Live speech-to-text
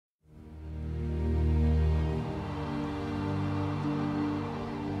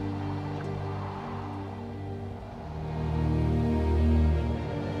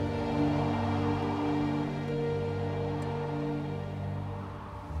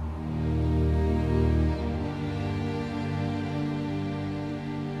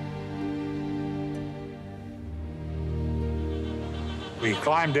We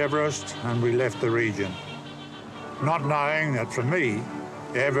climbed Everest and we left the region, not knowing that for me,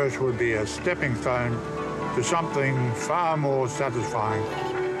 Everest would be a stepping stone to something far more satisfying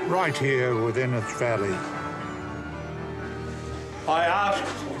right here within its valley. I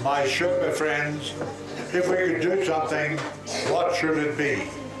asked my Sherpa friends if we could do something, what should it be?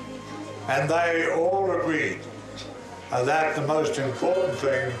 And they all agreed that the most important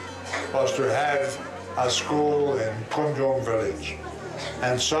thing was to have a school in Kunjung village.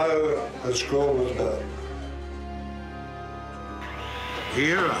 And so the school was built.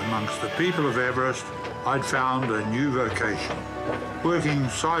 Here, amongst the people of Everest, I'd found a new vocation, working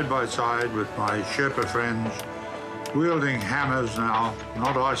side by side with my Sherpa friends, wielding hammers now,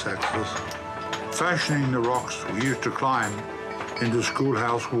 not ice axes, fashioning the rocks we used to climb into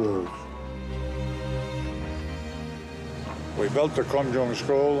schoolhouse walls. We built the Kunjung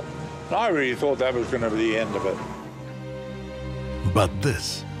school, and I really thought that was going to be the end of it. But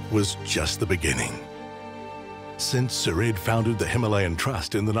this was just the beginning. Since Sir Ed founded the Himalayan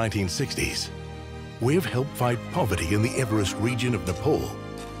Trust in the 1960s, we've helped fight poverty in the Everest region of Nepal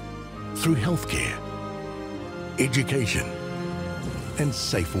through healthcare, education, and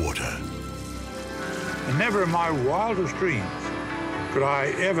safe water. And never in my wildest dreams could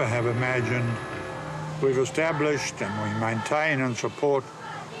I ever have imagined we've established and we maintain and support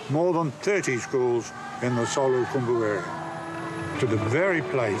more than 30 schools in the Solu-Khumbu area, to the very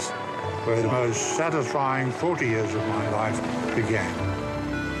place where the most satisfying 40 years of my life began.